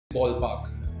Ballpark.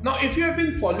 Now, if you have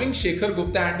been following Shekhar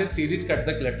Gupta and his series Cut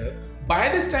the Clutter, by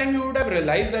this time you would have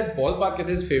realized that ballpark is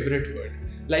his favorite word.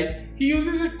 Like, he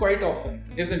uses it quite often,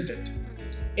 isn't it?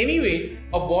 Anyway,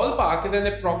 a ballpark is an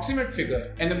approximate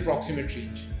figure, an approximate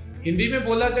range. Hindi में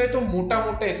बोला जाए तो मोटा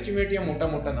मोटा estimate या मोटा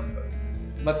मोटा number.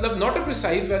 मतलब not a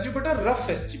precise value but a rough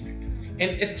estimate.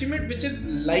 An estimate which is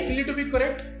likely to be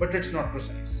correct but it's not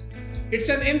precise. It's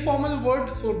an informal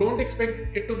word, so don't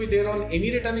expect it to be there on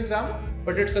any written exam,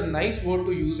 but it's a nice word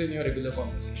to use in your regular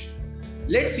conversation.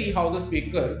 Let's see how the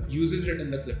speaker uses it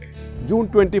in the clipping. June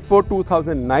 24,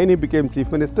 2009, he became Chief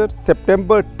Minister.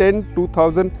 September 10,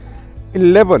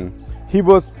 2011, he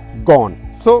was gone.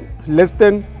 So, less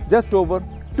than just over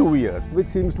 2 years, which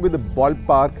seems to be the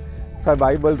ballpark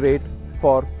survival rate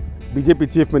for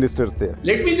BJP Chief Ministers there.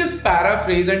 Let me just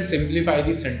paraphrase and simplify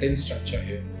the sentence structure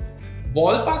here.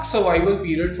 Ballpark survival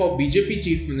period for BJP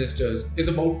Chief Ministers is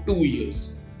about 2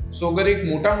 years. So अगर एक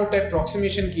मोटा मोटा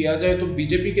approximation किया जाए तो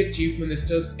BJP के Chief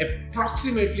Ministers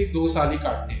approximately 2 साल ही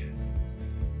काटते हैं.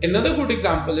 Another good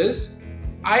example is,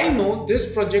 I know this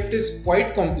project is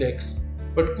quite complex,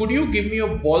 but could you give me a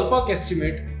ballpark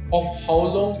estimate of how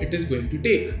long it is going to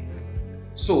take?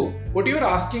 So what you are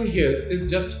asking here is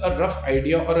just a rough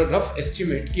idea or a rough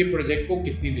estimate कि project को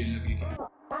कितनी देर लगेगी.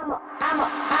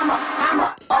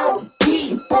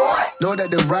 Know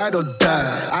that they ride or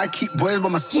die. I keep boys by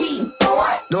my side.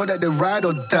 Know that they ride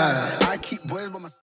or die. I keep boys by my side.